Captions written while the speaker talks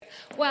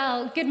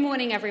Well, good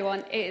morning,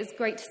 everyone. It is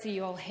great to see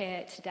you all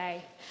here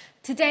today.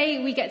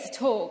 Today, we get to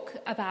talk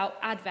about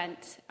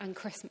Advent and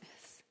Christmas.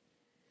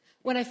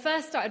 When I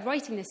first started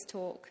writing this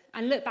talk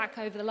and looked back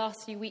over the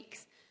last few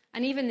weeks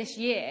and even this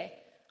year,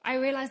 I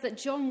realised that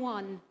John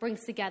 1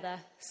 brings together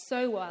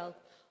so well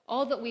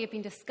all that we have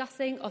been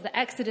discussing of the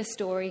Exodus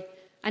story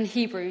and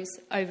Hebrews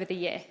over the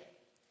year.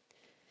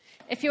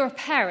 If you're a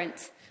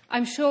parent,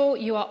 I'm sure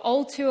you are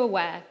all too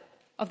aware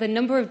of the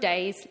number of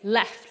days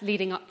left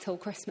leading up till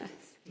Christmas.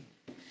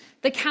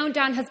 The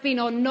countdown has been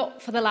on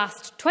not for the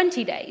last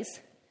 20 days,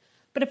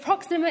 but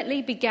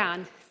approximately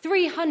began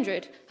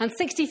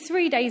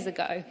 363 days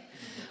ago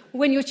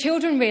when your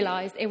children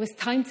realised it was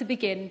time to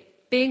begin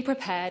being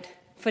prepared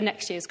for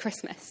next year's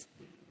Christmas.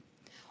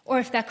 Or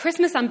if their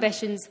Christmas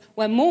ambitions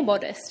were more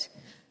modest,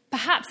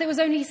 perhaps it was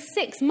only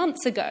 6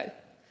 months ago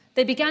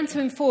they began to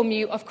inform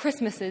you of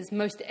Christmas's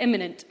most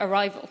imminent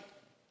arrival.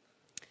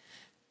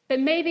 But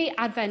maybe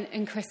Advent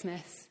and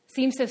Christmas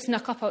seems to have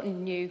snuck up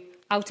on you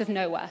out of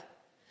nowhere,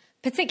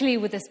 particularly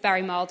with this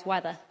very mild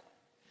weather.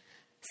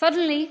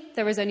 Suddenly,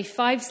 there is only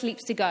 5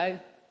 sleeps to go,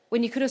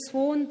 when you could have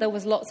sworn there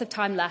was lots of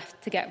time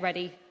left to get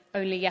ready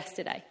only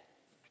yesterday.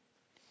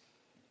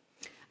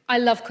 I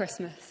love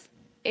Christmas.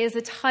 It is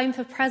a time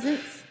for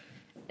presents,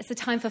 it's a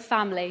time for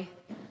family,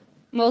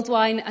 mulled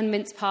wine and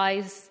mince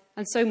pies,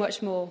 and so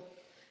much more.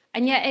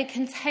 And yet it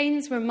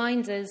contains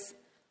reminders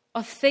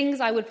of things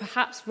I would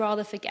perhaps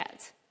rather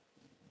forget,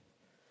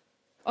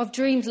 of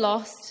dreams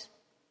lost,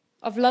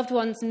 of loved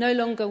ones no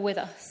longer with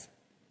us.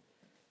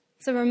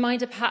 It's a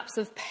reminder perhaps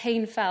of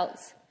pain felt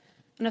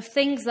and of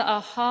things that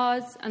are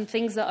hard and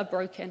things that are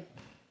broken.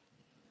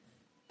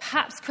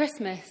 Perhaps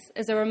Christmas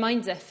is a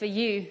reminder for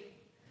you,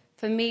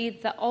 for me,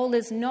 that all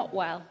is not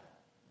well.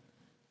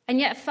 And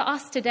yet for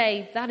us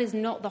today, that is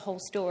not the whole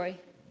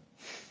story.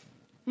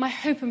 My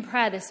hope and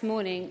prayer this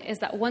morning is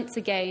that once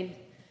again,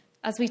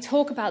 as we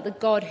talk about the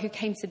God who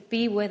came to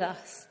be with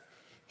us,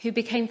 who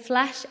became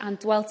flesh and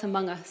dwelt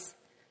among us,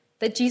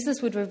 that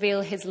Jesus would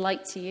reveal his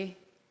light to you,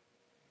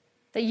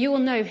 that you will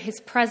know his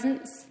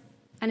presence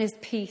and his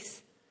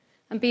peace,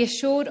 and be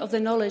assured of the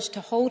knowledge to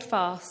hold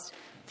fast,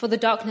 for the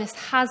darkness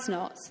has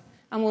not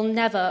and will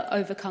never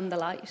overcome the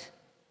light.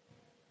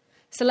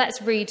 So let's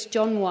read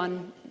John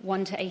 1,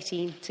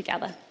 1-18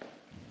 together.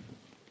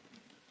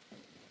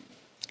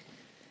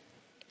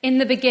 In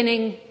the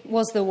beginning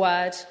was the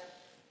Word,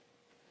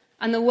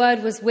 and the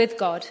Word was with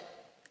God,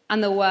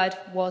 and the Word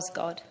was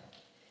God.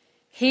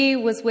 He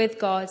was with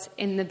God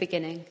in the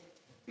beginning.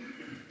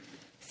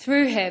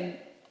 Through him,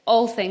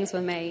 all things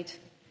were made.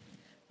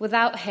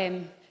 Without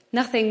him,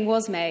 nothing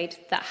was made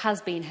that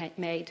has been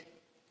made.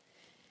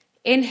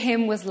 In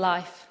him was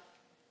life,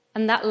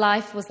 and that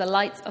life was the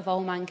light of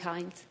all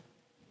mankind.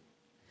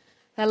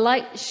 The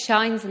light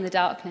shines in the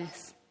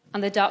darkness,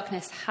 and the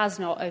darkness has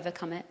not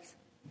overcome it.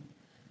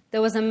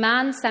 There was a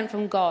man sent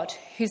from God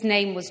whose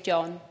name was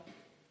John.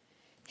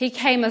 He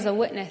came as a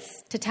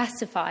witness to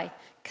testify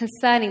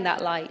concerning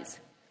that light,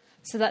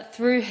 so that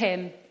through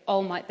him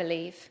all might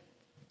believe.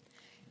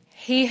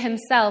 He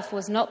himself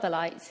was not the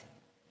light.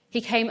 He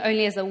came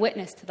only as a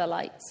witness to the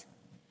light.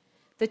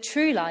 The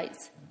true light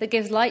that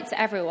gives light to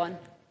everyone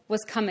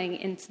was coming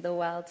into the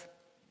world.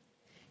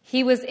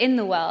 He was in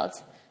the world,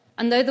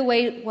 and though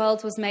the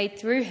world was made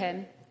through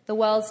him, the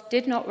world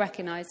did not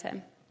recognize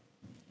him.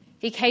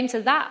 He came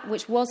to that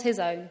which was his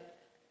own,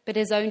 but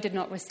his own did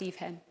not receive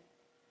him.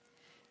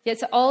 Yet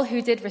to all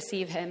who did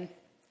receive him,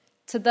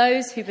 to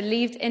those who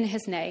believed in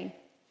his name,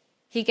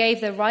 he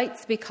gave the right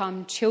to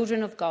become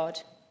children of God,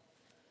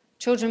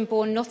 children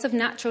born not of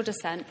natural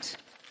descent,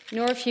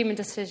 nor of human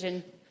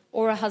decision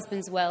or a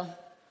husband's will,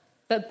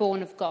 but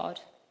born of God.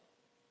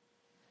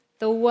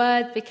 The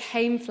Word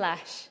became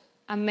flesh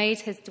and made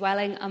his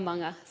dwelling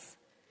among us.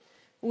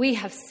 We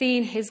have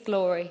seen his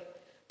glory,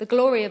 the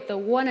glory of the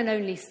one and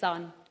only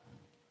Son,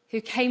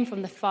 who came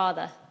from the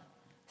Father,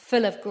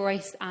 full of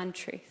grace and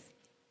truth.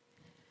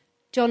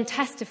 John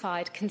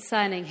testified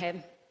concerning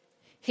him.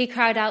 He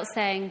cried out,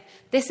 saying,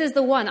 "This is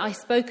the one I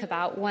spoke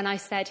about when I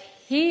said,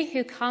 'He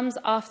who comes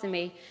after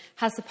me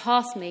has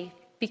surpassed me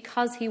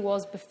because he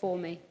was before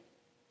me.'"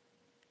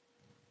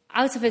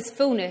 Out of his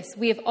fullness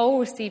we have all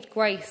received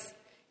grace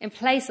in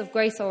place of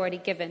grace already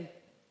given.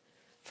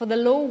 For the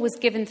law was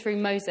given through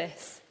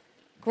Moses.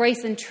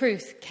 Grace and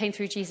truth came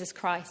through Jesus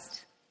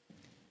Christ.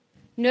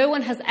 No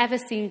one has ever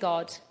seen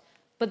God,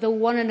 but the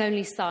one and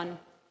only Son,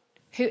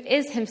 who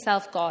is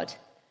himself God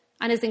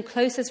and is in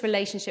closest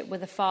relationship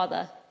with the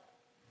Father,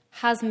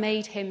 has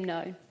made him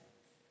known.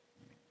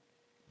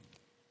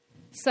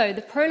 So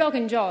the prologue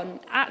in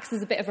John acts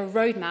as a bit of a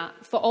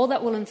roadmap for all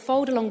that will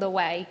unfold along the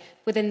way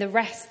within the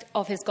rest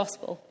of his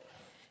gospel,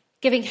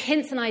 giving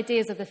hints and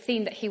ideas of the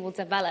theme that he will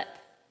develop: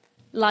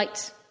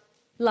 light,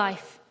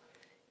 life,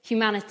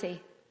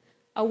 humanity,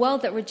 a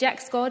world that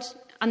rejects God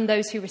and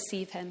those who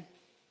receive him.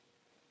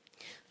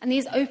 And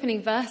these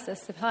opening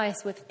verses supply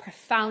us with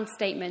profound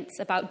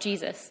statements about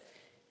Jesus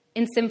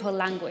in simple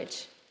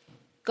language.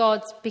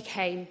 God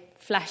became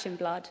flesh and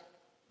blood.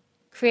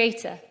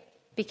 Creator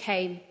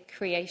became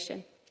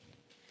creation.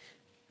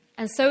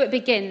 And so it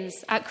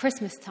begins at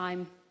Christmas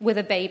time with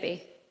a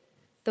baby,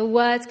 the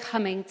Word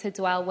coming to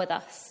dwell with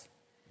us.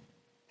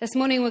 This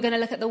morning we're going to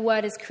look at the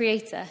Word as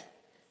creator,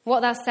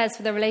 what that says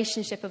for the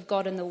relationship of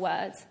God and the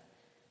Word.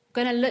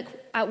 We're going to look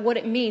at what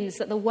it means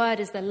that the Word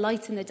is the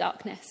light in the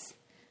darkness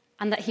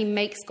and that he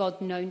makes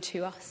God known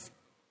to us.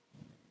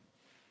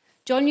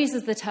 John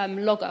uses the term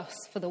logos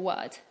for the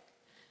Word.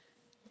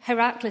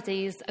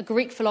 Heraclides, a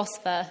Greek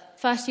philosopher,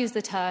 first used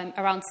the term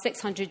around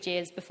 600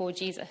 years before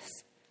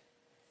Jesus.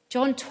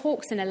 John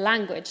talks in a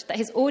language that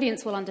his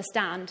audience will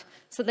understand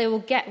so they will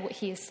get what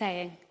he is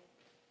saying.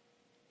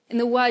 In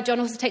the Word, John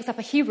also takes up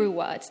a Hebrew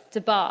word,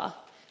 debar,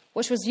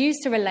 which was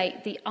used to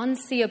relate the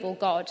unseeable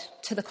God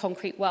to the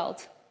concrete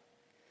world.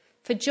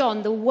 For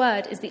John, the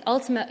Word is the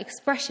ultimate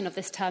expression of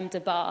this term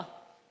debar.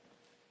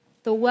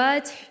 The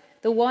Word,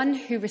 the one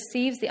who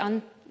reveals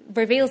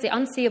the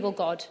unseeable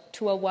God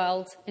to a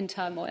world in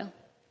turmoil.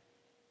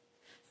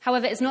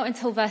 However, it's not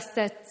until verse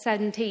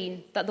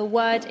 17 that the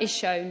Word is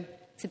shown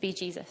to be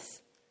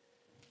Jesus.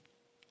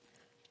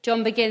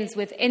 John begins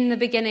with, "In the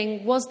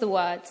beginning was the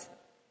Word.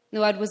 The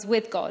Word was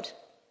with God,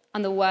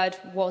 and the Word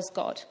was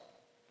God."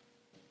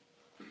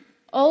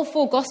 All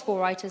four gospel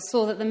writers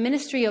saw that the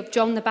ministry of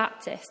John the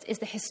Baptist is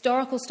the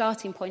historical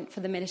starting point for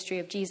the ministry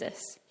of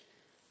Jesus.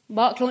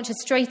 Mark launches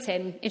straight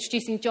in,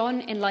 introducing John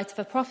in light of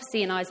a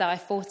prophecy in Isaiah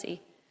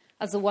 40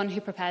 as the one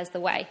who prepares the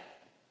way.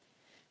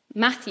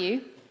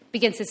 Matthew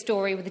begins his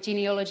story with the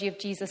genealogy of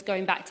Jesus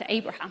going back to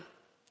Abraham.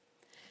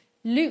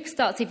 Luke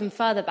starts even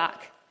further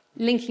back,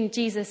 linking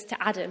Jesus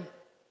to Adam.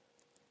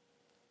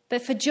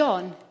 But for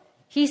John,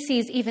 he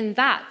sees even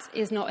that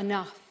is not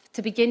enough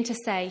to begin to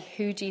say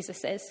who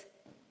Jesus is.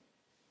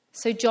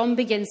 So John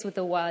begins with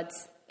the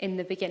words, "In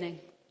the beginning."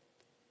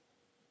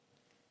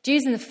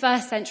 Jews in the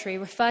first century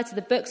referred to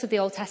the books of the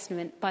Old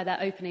Testament by their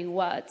opening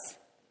words.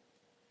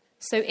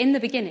 So "in the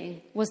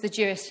beginning" was the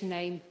Jewish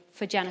name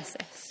for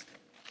Genesis.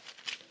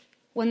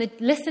 When the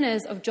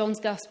listeners of John's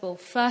Gospel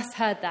first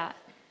heard that,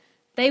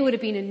 they would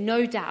have been in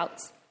no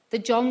doubt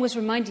that John was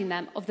reminding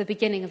them of the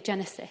beginning of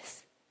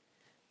Genesis,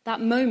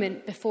 that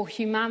moment before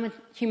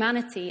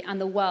humanity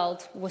and the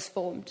world was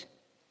formed.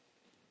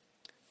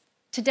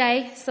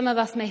 Today, some of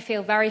us may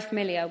feel very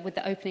familiar with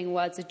the opening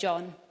words of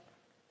John.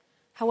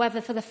 However,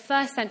 for the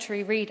first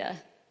century reader,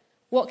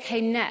 what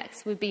came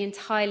next would be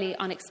entirely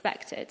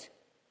unexpected.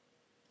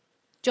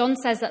 John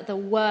says that the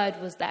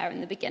Word was there in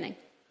the beginning.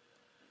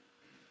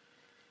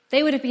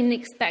 They would have been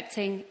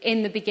expecting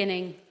in the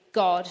beginning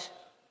God,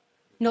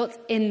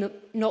 not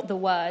the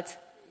Word.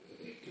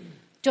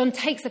 John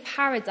takes a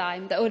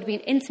paradigm that would have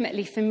been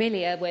intimately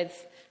familiar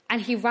with,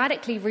 and he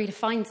radically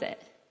redefines it.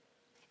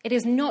 It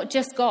is not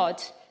just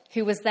God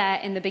who was there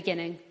in the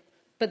beginning,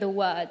 but the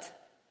Word.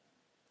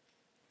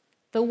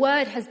 The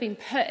Word has been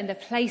put in the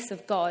place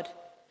of God,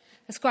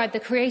 ascribed the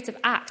creative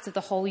act of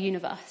the whole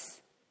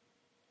universe.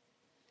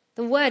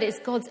 The Word is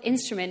God's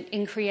instrument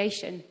in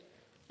creation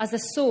as the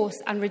source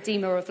and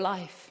redeemer of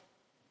life.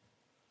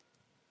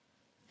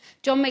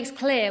 John makes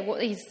clear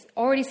what he's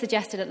already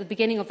suggested at the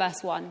beginning of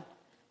verse 1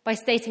 by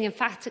stating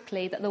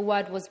emphatically that the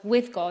Word was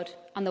with God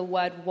and the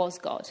Word was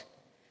God.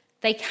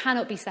 They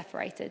cannot be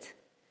separated.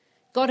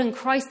 God and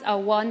Christ are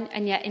one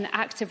and yet in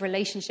active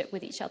relationship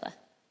with each other.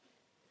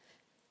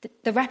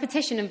 The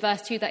repetition in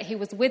verse 2 that he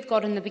was with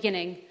God in the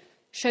beginning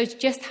shows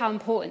just how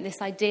important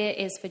this idea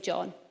is for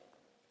John.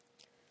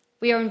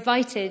 We are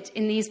invited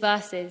in these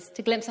verses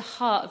to glimpse the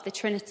heart of the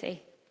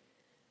Trinity,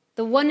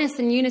 the oneness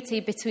and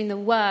unity between the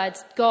Word,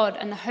 God,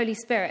 and the Holy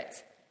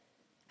Spirit,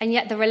 and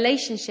yet the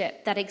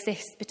relationship that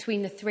exists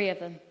between the three of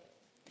them.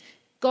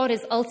 God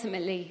is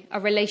ultimately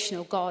a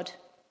relational God.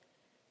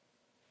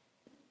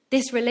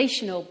 This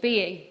relational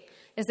being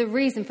is the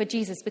reason for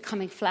Jesus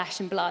becoming flesh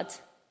and blood,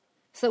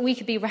 so that we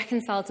could be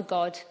reconciled to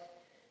God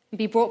and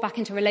be brought back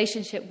into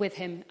relationship with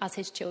him as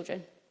his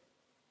children.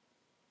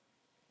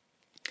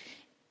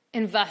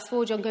 In verse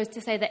 4, John goes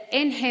to say that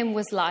in him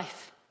was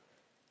life,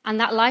 and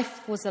that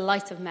life was the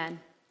light of men.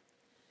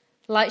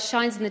 Light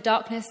shines in the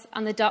darkness,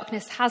 and the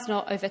darkness has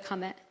not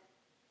overcome it.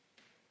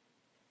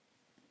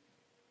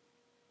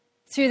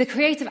 Through the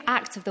creative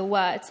act of the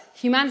Word,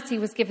 humanity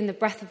was given the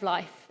breath of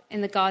life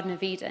in the Garden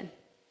of Eden.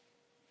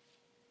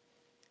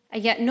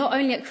 And yet not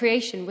only at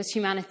creation was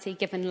humanity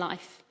given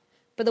life,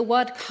 but the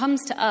Word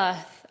comes to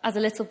earth as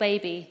a little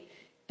baby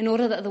in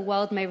order that the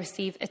world may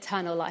receive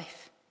eternal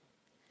life.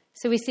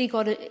 So we see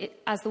God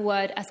as the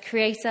Word as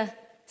creator,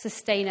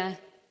 sustainer,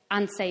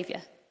 and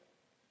saviour.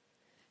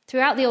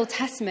 Throughout the Old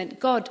Testament,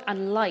 God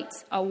and light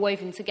are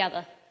woven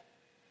together.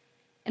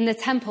 In the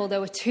temple,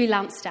 there were 2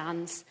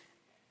 lampstands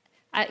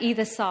at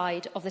either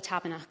side of the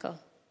tabernacle.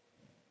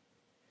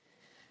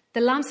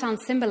 The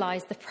lampstands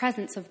symbolise the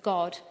presence of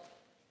God.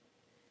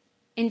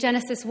 In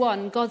Genesis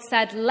 1, God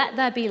said, "Let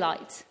there be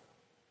light."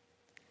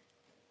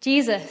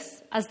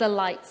 Jesus, as the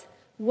light,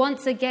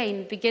 once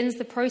again begins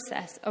the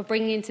process of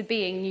bringing into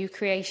being new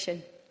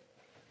creation.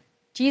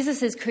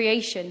 Jesus'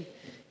 creation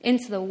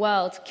into the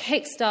world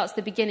kickstarts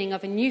the beginning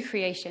of a new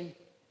creation,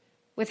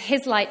 with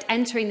his light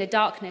entering the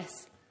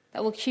darkness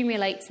that will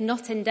accumulate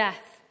not in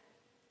death,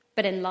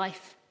 but in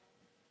life.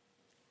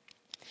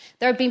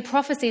 There have been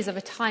prophecies of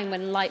a time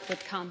when light would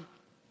come.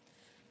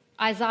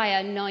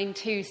 Isaiah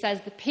 9:2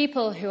 says, "The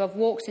people who have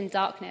walked in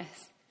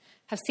darkness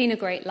have seen a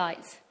great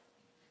light.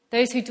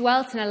 Those who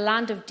dwelt in a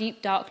land of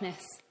deep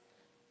darkness,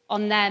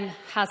 on them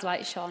has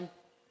light shone."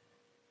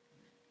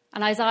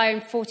 And Isaiah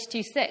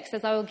 42:6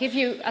 says, "I will give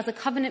you as a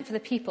covenant for the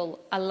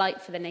people, a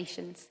light for the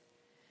nations."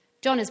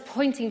 John is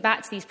pointing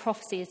back to these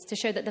prophecies to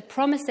show that the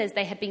promises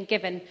they had been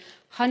given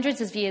hundreds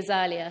of years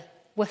earlier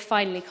were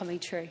finally coming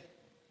true.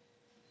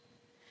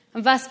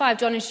 In verse 5,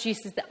 John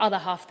introduces the other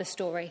half of the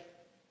story,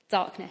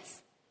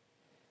 darkness.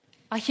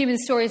 Our human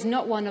story is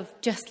not one of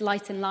just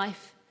light and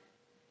life.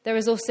 There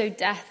is also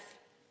death.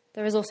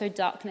 There is also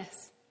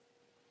darkness.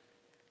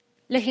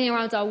 Looking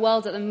around our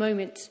world at the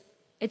moment,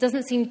 it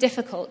doesn't seem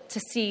difficult to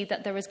see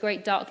that there is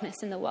great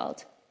darkness in the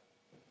world.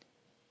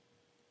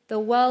 The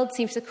world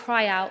seems to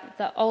cry out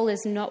that all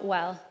is not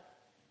well.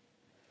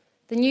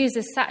 The news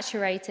is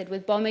saturated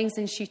with bombings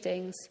and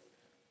shootings,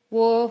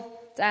 war,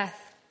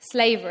 death,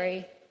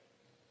 slavery,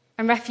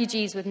 and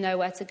refugees with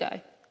nowhere to go.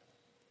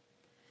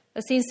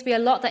 There seems to be a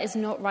lot that is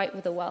not right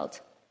with the world,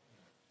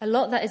 a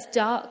lot that is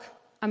dark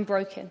and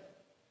broken.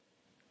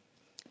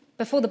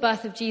 Before the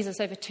birth of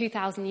Jesus over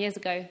 2,000 years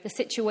ago, the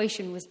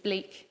situation was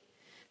bleak.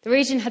 The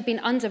region had been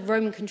under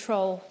Roman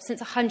control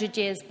since 100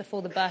 years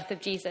before the birth of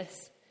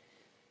Jesus.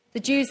 The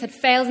Jews had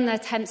failed in their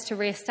attempts to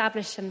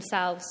re-establish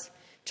themselves,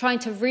 trying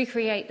to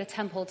recreate the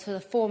temple to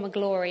the former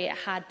glory it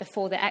had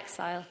before the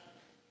exile.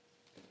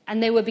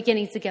 And they were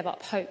beginning to give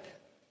up hope.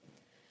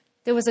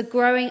 There was a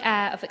growing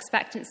air of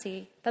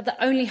expectancy that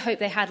the only hope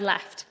they had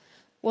left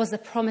was the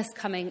promised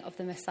coming of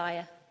the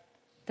Messiah,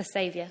 the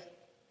Saviour.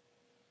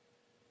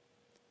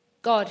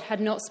 God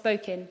had not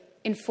spoken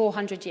in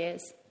 400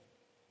 years.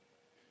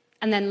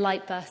 And then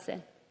light burst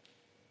in.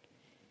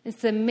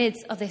 Into the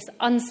midst of this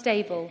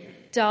unstable,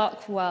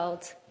 dark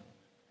world,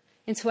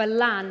 into a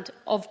land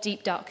of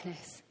deep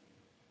darkness,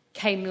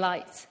 came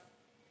light,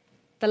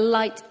 the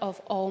light of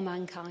all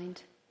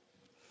mankind,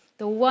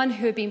 the one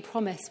who had been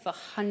promised for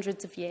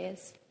hundreds of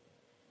years.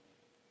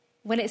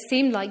 When it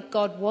seemed like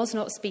God was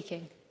not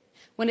speaking,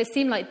 when it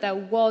seemed like there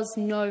was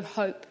no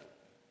hope,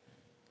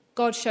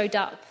 God showed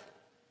up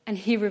and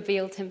he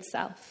revealed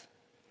himself.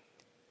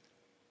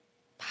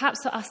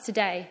 Perhaps for us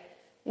today,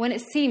 when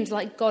it seems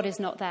like God is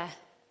not there,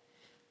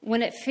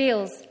 when it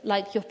feels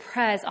like your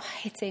prayers are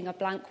hitting a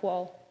blank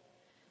wall,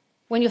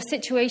 when your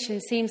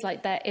situation seems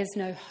like there is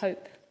no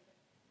hope,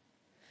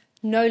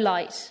 no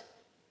light,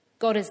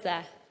 God is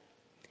there.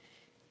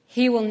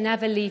 He will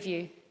never leave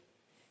you.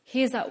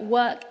 He is at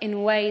work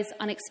in ways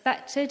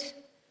unexpected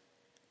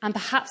and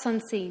perhaps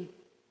unseen,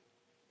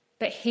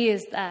 but he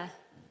is there.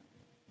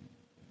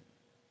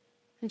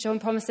 And John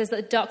promises that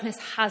the darkness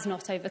has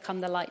not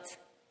overcome the light.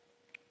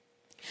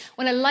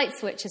 When a light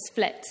switch is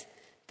flipped,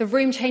 the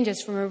room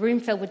changes from a room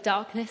filled with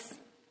darkness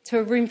to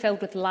a room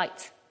filled with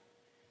light.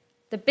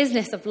 The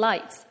business of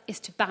light is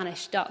to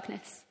banish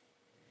darkness.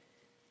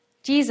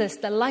 Jesus,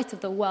 the light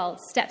of the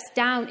world, steps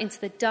down into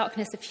the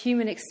darkness of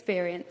human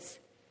experience.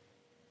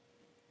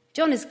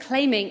 John is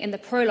claiming in the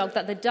prologue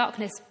that the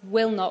darkness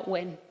will not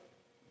win.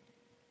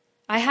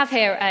 I have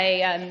here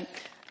a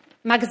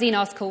magazine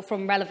article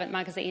from Relevant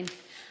magazine,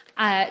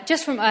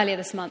 just from earlier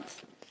this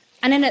month.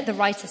 And in it, the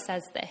writer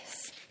says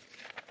this: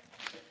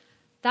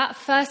 that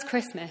first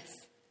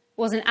Christmas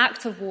was an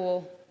act of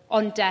war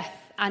on death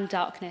and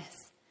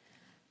darkness,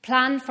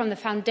 planned from the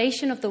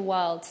foundation of the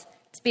world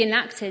to be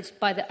enacted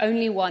by the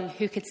only one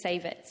who could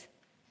save it,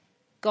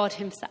 God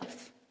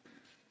himself.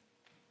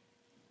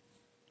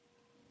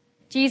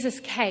 Jesus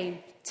came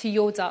to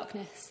your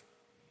darkness,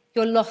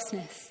 your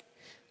lostness,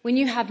 when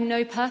you have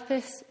no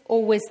purpose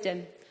or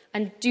wisdom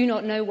and do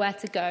not know where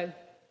to go.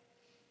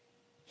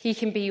 He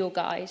can be your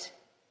guide.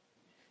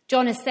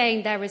 John is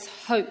saying there is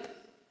hope.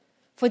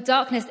 For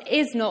darkness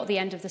is not the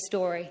end of the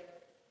story.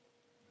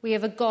 We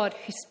have a God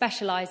who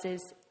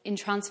specializes in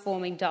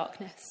transforming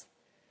darkness.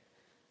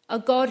 A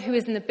God who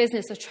is in the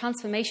business of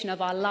transformation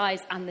of our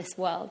lives and this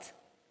world.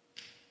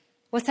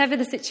 Whatever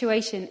the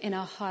situation in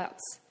our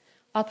hearts,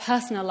 our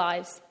personal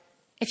lives,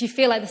 if you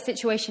feel like the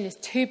situation is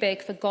too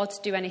big for God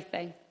to do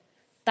anything,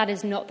 that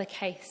is not the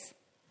case.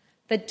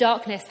 The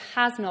darkness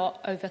has not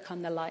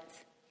overcome the light.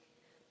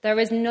 There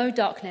is no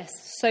darkness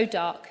so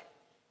dark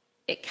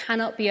it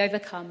cannot be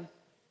overcome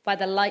by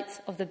the light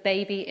of the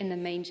baby in the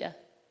manger,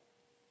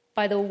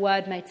 by the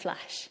Word made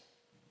flesh.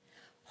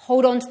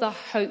 Hold on to the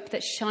hope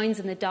that shines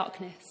in the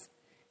darkness.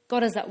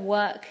 God is at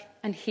work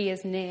and he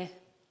is near.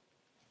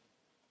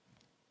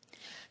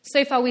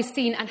 So far we've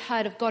seen and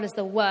heard of God as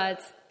the Word,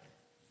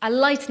 a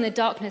light in the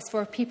darkness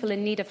for a people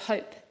in need of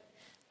hope.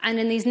 And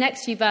in these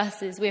next few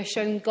verses, we are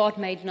shown God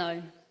made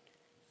known,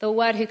 the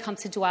Word who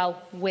comes to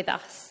dwell with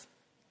us.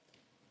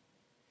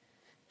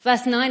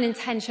 Verse 9 and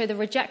 10 show the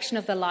rejection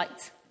of the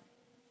light.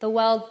 The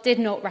world did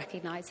not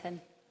recognize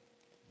him.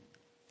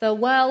 The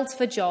world,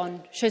 for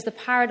John, shows the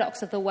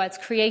paradox of the word's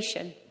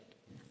creation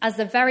as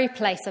the very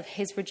place of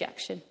his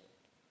rejection.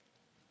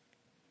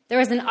 There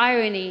is an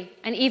irony,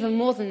 and even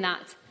more than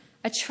that,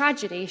 a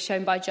tragedy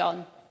shown by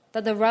John,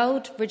 that the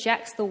world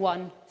rejects the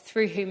one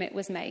through whom it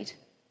was made.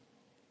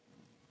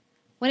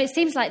 When it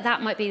seems like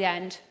that might be the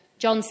end,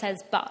 John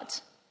says,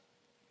 but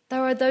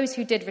there are those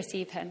who did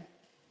receive him.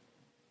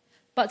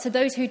 But to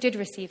those who did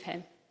receive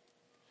him,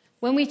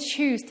 when we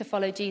choose to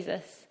follow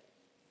Jesus,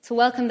 to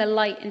welcome the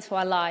light into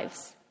our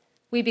lives,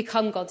 we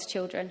become God's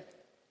children.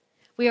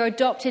 We are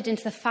adopted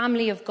into the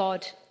family of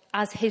God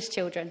as his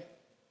children.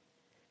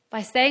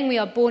 By saying we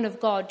are born of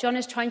God, John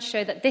is trying to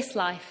show that this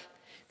life,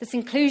 this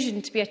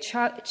inclusion to be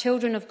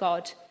children of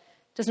God,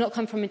 does not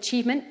come from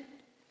achievement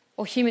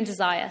or human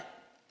desire.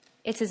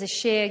 It is a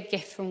sheer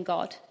gift from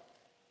God.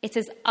 It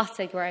is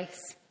utter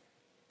grace.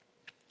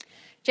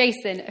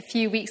 Jason, a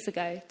few weeks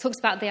ago, talks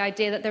about the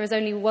idea that there is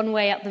only one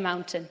way up the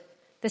mountain,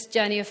 this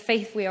journey of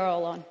faith we are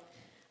all on,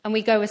 and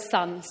we go as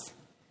sons,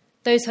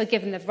 those who are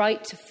given the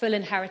right to full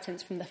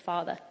inheritance from the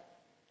Father.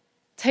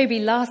 Toby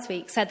last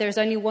week said there is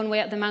only one way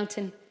up the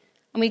mountain,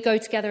 and we go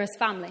together as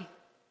family.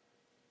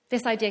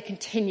 This idea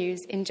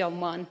continues in John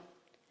 1.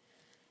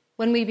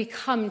 When we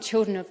become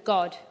children of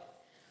God,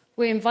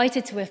 we're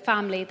invited to a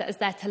family that is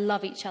there to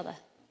love each other,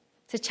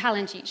 to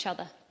challenge each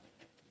other.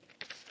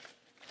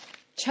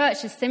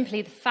 Church is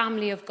simply the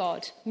family of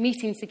God,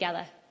 meeting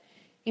together,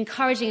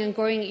 encouraging and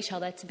growing each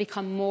other to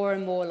become more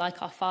and more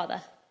like our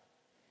Father.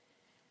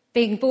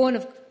 Being born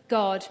of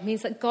God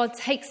means that God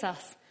takes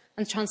us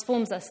and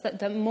transforms us,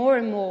 that more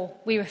and more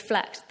we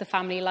reflect the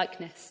family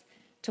likeness,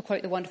 to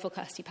quote the wonderful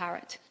Kirsty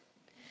Parrott.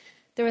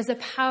 There is a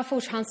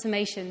powerful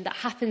transformation that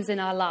happens in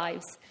our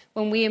lives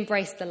when we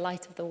embrace the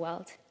light of the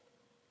world.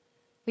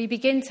 We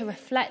begin to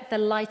reflect the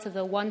light of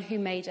the one who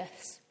made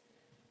us.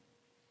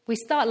 We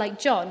start like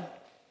John,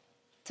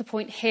 to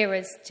point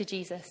hearers to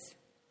Jesus.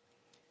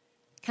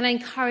 Can I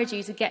encourage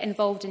you to get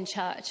involved in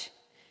church?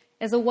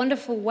 It's a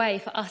wonderful way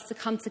for us to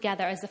come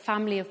together as a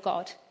family of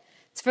God,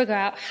 to figure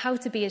out how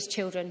to be his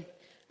children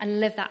and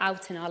live that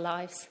out in our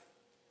lives.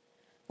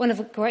 One of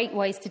the great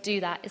ways to do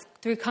that is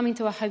through coming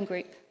to a home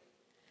group.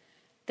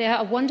 There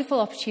are wonderful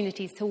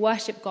opportunities to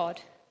worship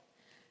God,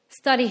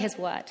 study his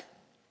word,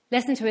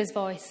 listen to his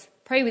voice,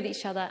 pray with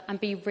each other, and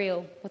be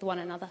real with one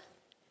another.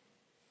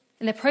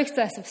 In the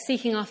process of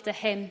seeking after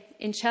him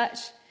in church,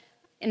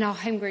 in our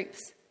home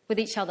groups, with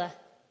each other,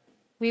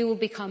 we will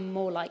become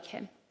more like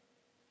him.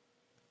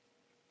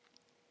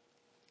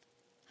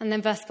 And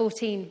then verse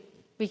 14,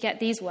 we get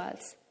these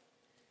words.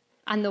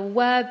 And the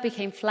word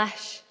became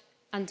flesh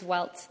and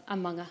dwelt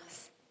among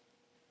us.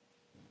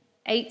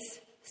 8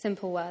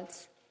 simple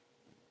words.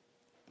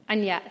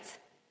 And yet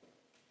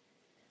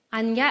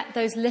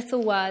those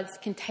little words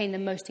contain the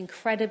most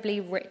incredibly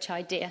rich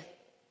idea.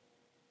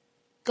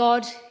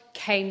 God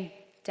came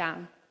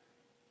down.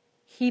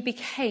 He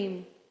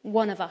became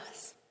one of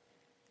us.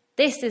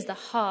 This is the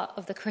heart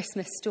of the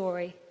Christmas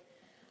story.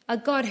 A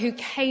God who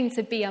came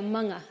to be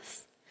among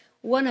us,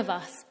 one of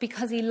us,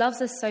 because he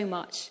loves us so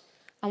much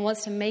and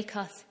wants to make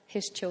us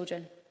his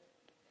children.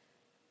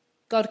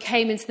 God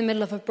came into the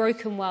middle of a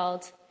broken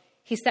world.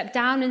 He stepped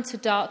down into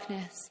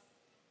darkness,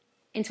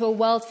 into a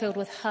world filled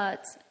with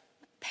hurt,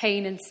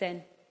 pain, and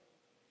sin.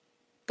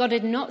 God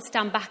did not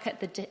stand back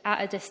at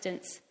a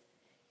distance.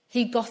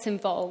 He got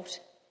involved.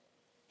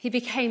 He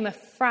became a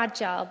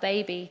fragile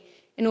baby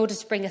in order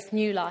to bring us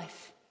new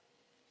life,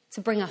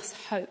 to bring us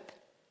hope.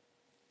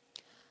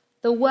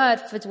 The word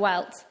for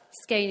dwelt,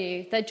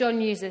 skenu, that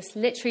John uses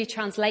literally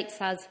translates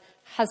as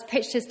has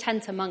pitched his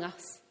tent among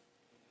us.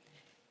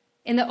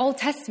 In the Old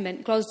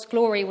Testament, God's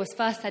glory was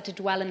first said to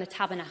dwell in the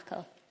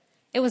tabernacle.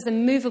 It was the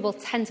movable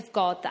tent of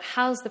God that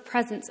housed the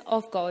presence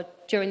of God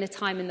during the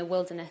time in the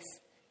wilderness,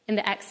 in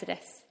the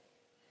Exodus.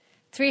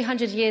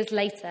 300 years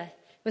later,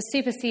 it was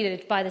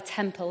superseded by the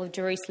Temple of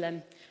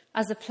Jerusalem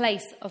as a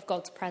place of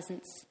God's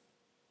presence.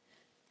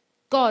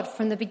 God,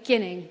 from the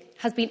beginning,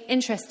 has been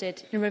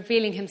interested in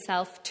revealing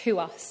himself to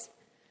us,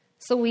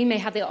 so we may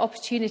have the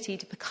opportunity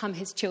to become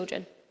his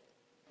children.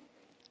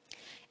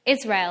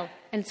 Israel,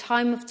 in a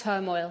time of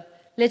turmoil,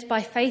 lived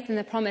by faith in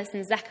the promise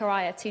in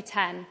Zechariah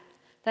 2:10,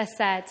 that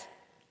said,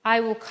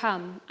 I will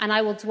come and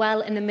I will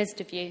dwell in the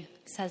midst of you,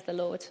 says the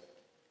Lord.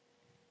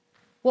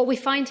 What we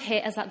find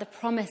here is that the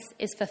promise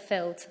is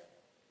fulfilled.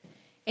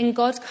 In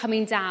God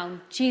coming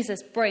down,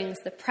 Jesus brings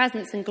the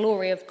presence and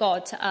glory of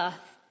God to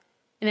earth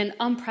in an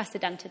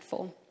unprecedented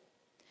form.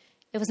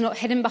 It was not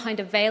hidden behind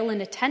a veil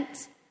in a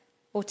tent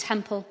or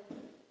temple,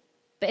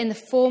 but in the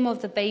form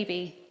of the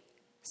baby,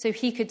 so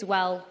he could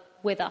dwell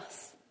with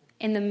us,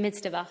 in the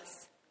midst of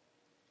us.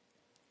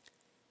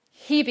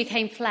 He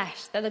became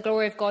flesh, that the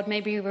glory of God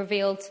may be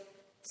revealed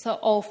to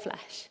all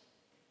flesh.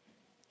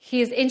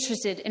 He is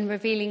interested in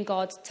revealing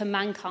God to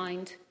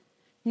mankind,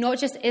 not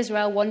just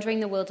Israel wandering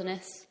the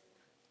wilderness,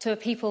 to a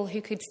people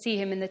who could see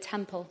him in the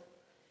temple.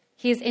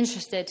 He is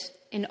interested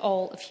in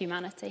all of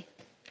humanity.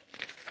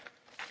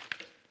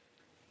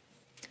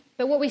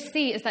 But what we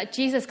see is that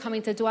Jesus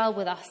coming to dwell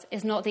with us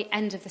is not the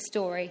end of the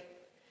story.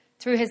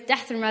 Through his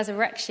death and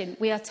resurrection,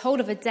 we are told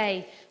of a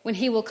day when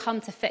he will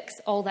come to fix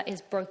all that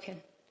is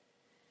broken,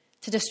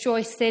 to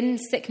destroy sin,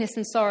 sickness,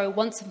 and sorrow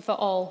once and for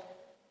all.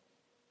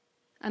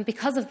 And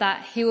because of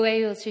that, he will be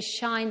able to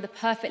shine the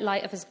perfect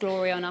light of his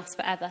glory on us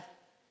forever.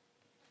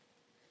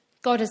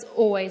 God has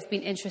always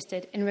been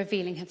interested in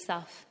revealing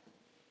himself.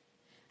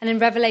 And in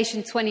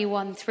Revelation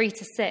 21,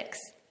 3-6,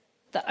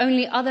 the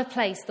only other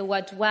place the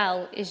word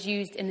dwell is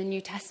used in the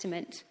New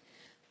Testament,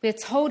 we are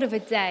told of a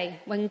day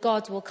when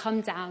God will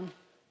come down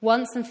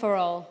once and for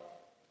all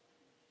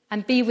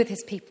and be with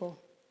his people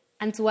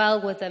and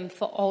dwell with them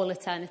for all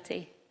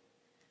eternity.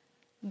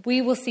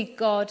 We will see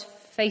God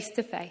face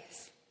to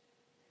face.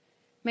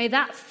 May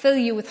that fill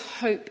you with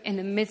hope in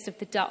the midst of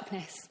the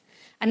darkness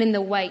and in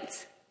the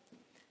wait.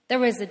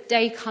 There is a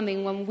day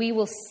coming when we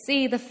will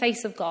see the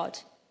face of God.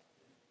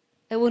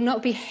 It will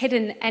not be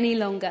hidden any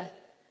longer.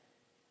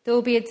 There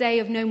will be a day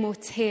of no more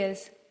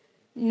tears,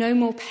 no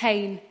more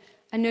pain,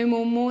 and no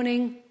more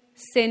mourning,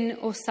 sin,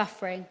 or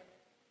suffering.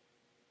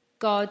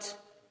 God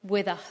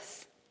with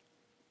us.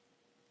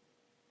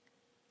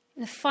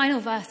 In the final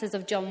verses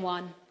of John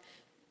 1,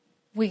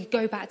 we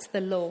go back to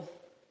the law.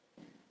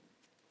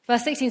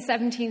 Verse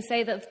 16-17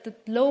 say that the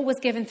law was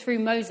given through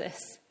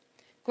Moses.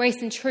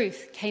 Grace and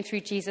truth came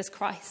through Jesus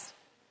Christ.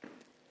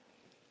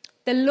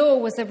 The law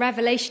was a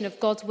revelation of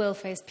God's will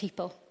for his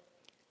people.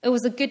 It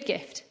was a good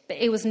gift, but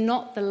it was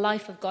not the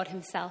life of God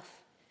himself.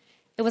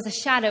 It was a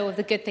shadow of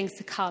the good things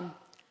to come,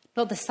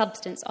 not the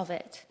substance of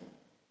it.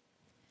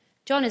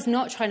 John is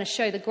not trying to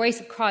show the grace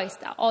of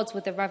Christ at odds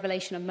with the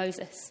revelation of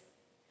Moses.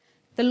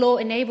 The law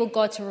enabled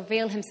God to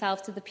reveal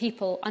himself to the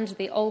people under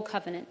the old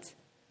covenant.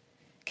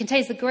 It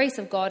contains the grace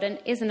of God and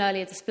is an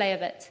earlier display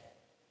of it.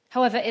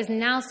 However, it is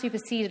now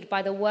superseded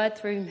by the word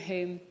through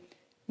whom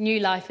new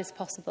life is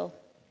possible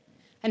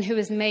and who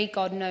has made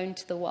God known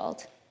to the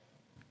world.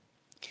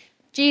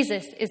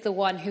 Jesus is the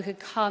one who could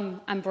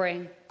come and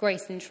bring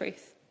grace and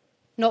truth,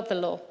 not the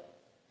law,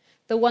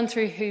 the one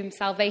through whom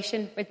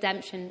salvation,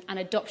 redemption, and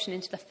adoption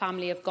into the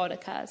family of God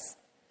occurs.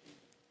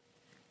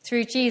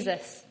 Through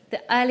Jesus,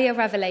 the earlier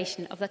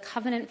revelation of the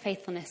covenant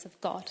faithfulness of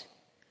God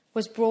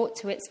was brought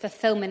to its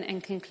fulfillment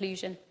and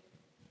conclusion.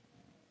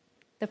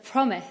 The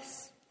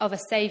promise of a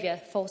Saviour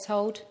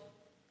foretold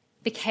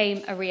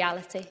became a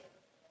reality.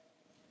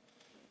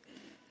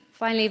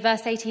 Finally,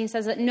 verse 18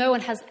 says that no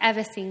one has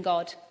ever seen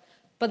God,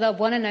 but the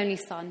one and only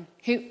Son,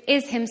 who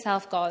is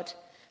himself God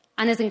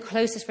and is in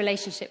closest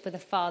relationship with the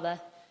Father,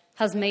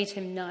 has made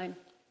him known.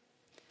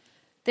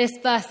 This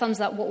verse sums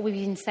up what we've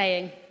been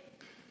saying.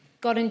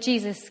 God and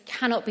Jesus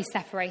cannot be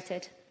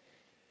separated.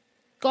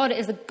 God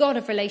is a God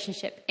of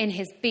relationship in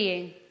his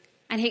being,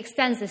 and he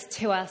extends this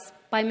to us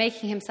by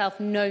making himself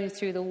known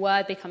through the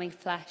Word becoming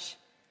flesh.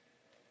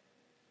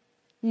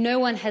 No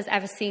one has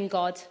ever seen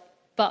God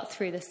but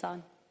through the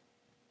Son.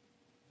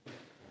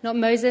 Not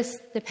Moses,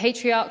 the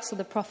patriarchs, or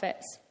the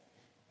prophets.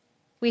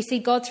 We see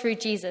God through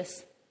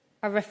Jesus,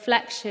 a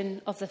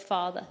reflection of the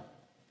Father.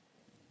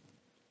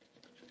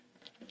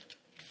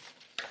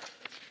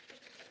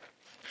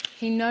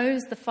 He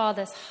knows the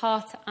Father's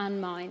heart and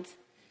mind,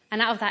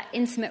 and out of that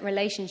intimate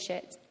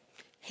relationship,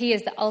 he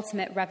is the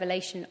ultimate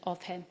revelation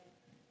of him.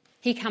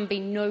 He can be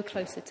no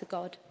closer to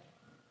God,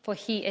 for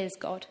he is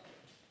God.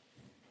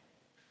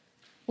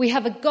 We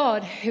have a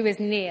God who is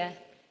near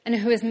and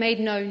who is made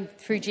known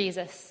through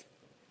Jesus.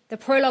 The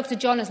prologue to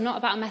John is not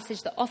about a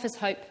message that offers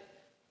hope,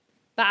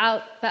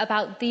 but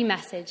about the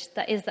message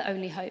that is the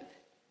only hope.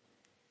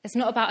 It's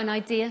not about an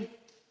idea,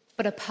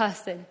 but a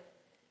person.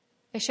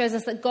 It shows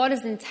us that God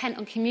is intent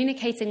on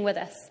communicating with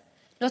us,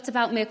 not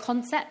about mere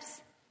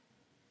concepts.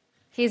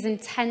 He is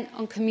intent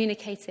on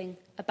communicating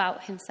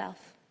about himself,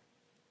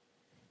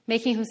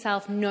 making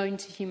himself known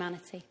to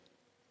humanity.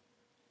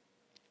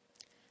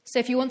 So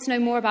if you want to know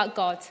more about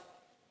God,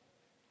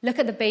 look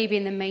at the baby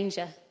in the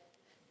manger,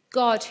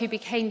 God who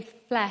became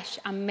flesh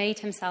and made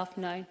himself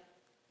known.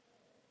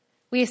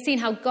 We have seen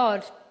how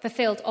God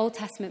fulfilled Old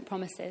Testament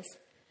promises.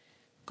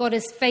 God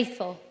is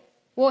faithful.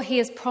 What he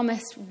has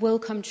promised will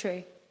come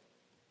true.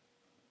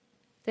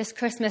 This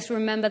Christmas,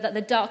 remember that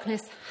the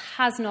darkness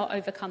has not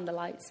overcome the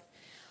light.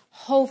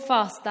 Hold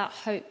fast that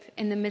hope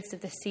in the midst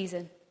of this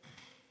season.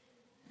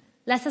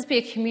 Let us be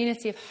a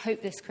community of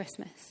hope this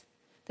Christmas.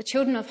 The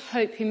children of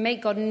hope who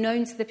make God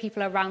known to the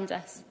people around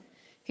us,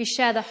 who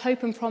share the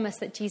hope and promise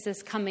that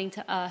Jesus coming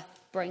to earth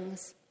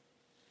brings.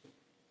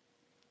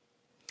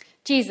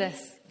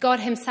 Jesus, God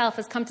himself,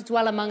 has come to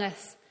dwell among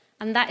us,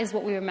 and that is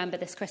what we remember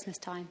this Christmas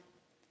time.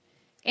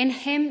 In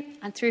him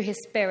and through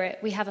his Spirit,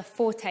 we have a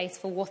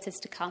foretaste for what is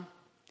to come.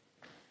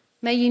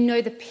 May you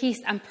know the peace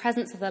and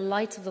presence of the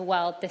light of the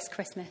world this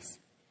Christmas,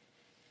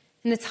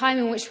 in the time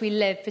in which we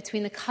live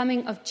between the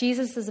coming of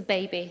Jesus as a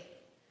baby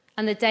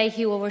and the day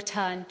he will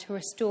return to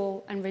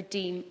restore and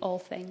redeem all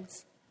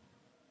things.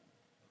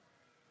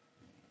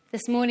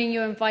 This morning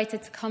you're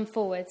invited to come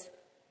forward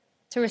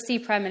to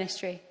receive prayer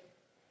ministry.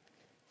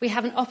 We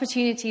have an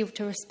opportunity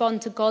to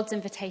respond to God's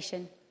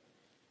invitation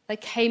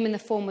that came in the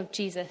form of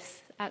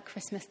Jesus at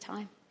Christmas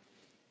time.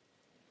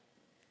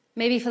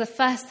 Maybe for the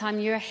first time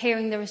you're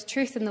hearing there is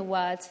truth in the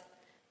word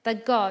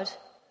that God,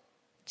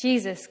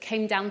 Jesus,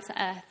 came down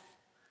to earth.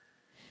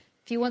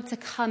 If you want to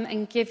come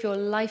and give your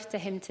life to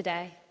him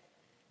today,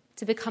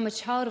 to become a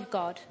child of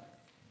God,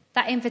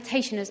 that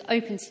invitation is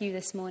open to you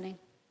this morning.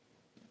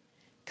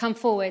 come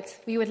forward.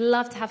 We would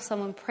love to have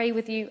someone pray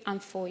with you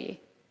and for you.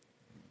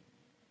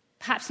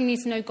 Perhaps you need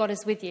to know God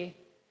is with you.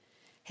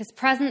 His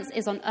presence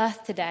is on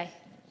earth today.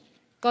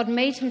 God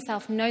made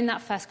himself known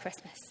that first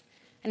Christmas,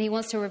 and he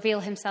wants to reveal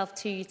himself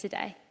to you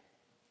today.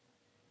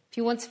 If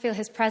you want to feel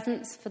his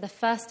presence for the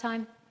first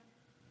time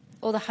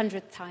or the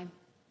 100th time,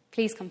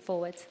 please come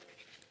forward.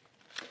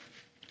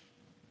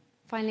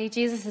 Finally,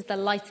 Jesus is the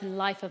light and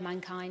life of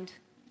mankind.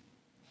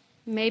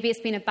 Maybe it's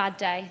been a bad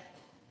day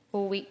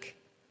or week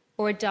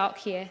or a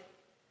dark year.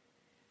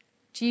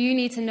 Do you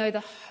need to know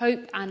the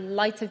hope and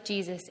light of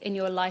Jesus in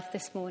your life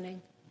this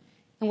morning,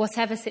 in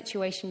whatever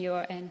situation you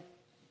are in?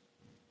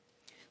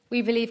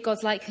 We believe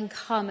God's light can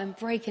come and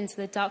break into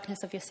the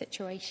darkness of your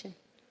situation.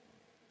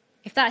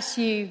 If that's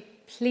you,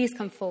 please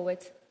come forward.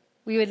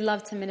 We would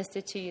love to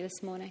minister to you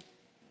this morning.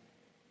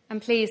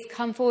 And please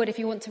come forward if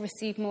you want to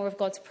receive more of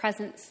God's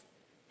presence,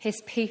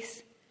 his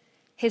peace,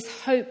 his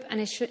hope, and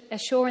his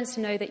assurance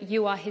to know that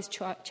you are his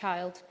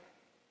child.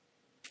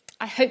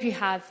 I hope you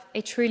have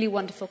a truly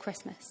wonderful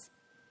Christmas.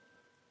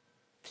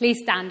 Please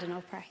stand and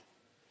I'll pray.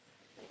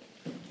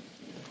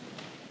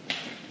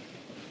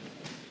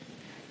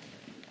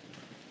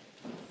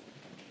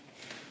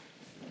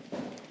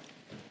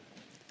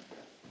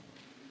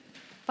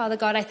 Father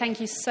God, I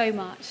thank you so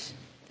much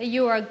that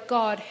you are a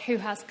God who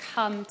has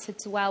come to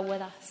dwell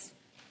with us.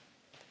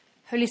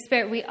 Holy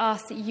Spirit, we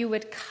ask that you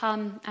would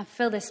come and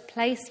fill this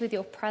place with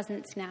your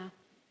presence now.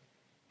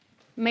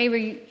 May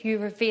you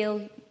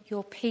reveal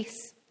your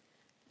peace.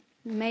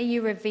 May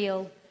you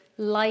reveal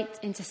light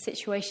into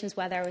situations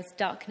where there is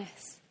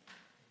darkness.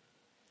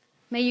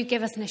 May you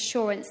give us an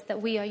assurance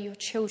that we are your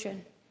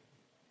children.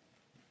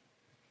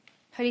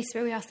 Holy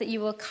Spirit, we ask that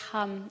you will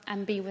come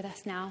and be with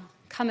us now.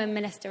 Come and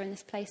minister in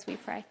this place, we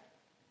pray.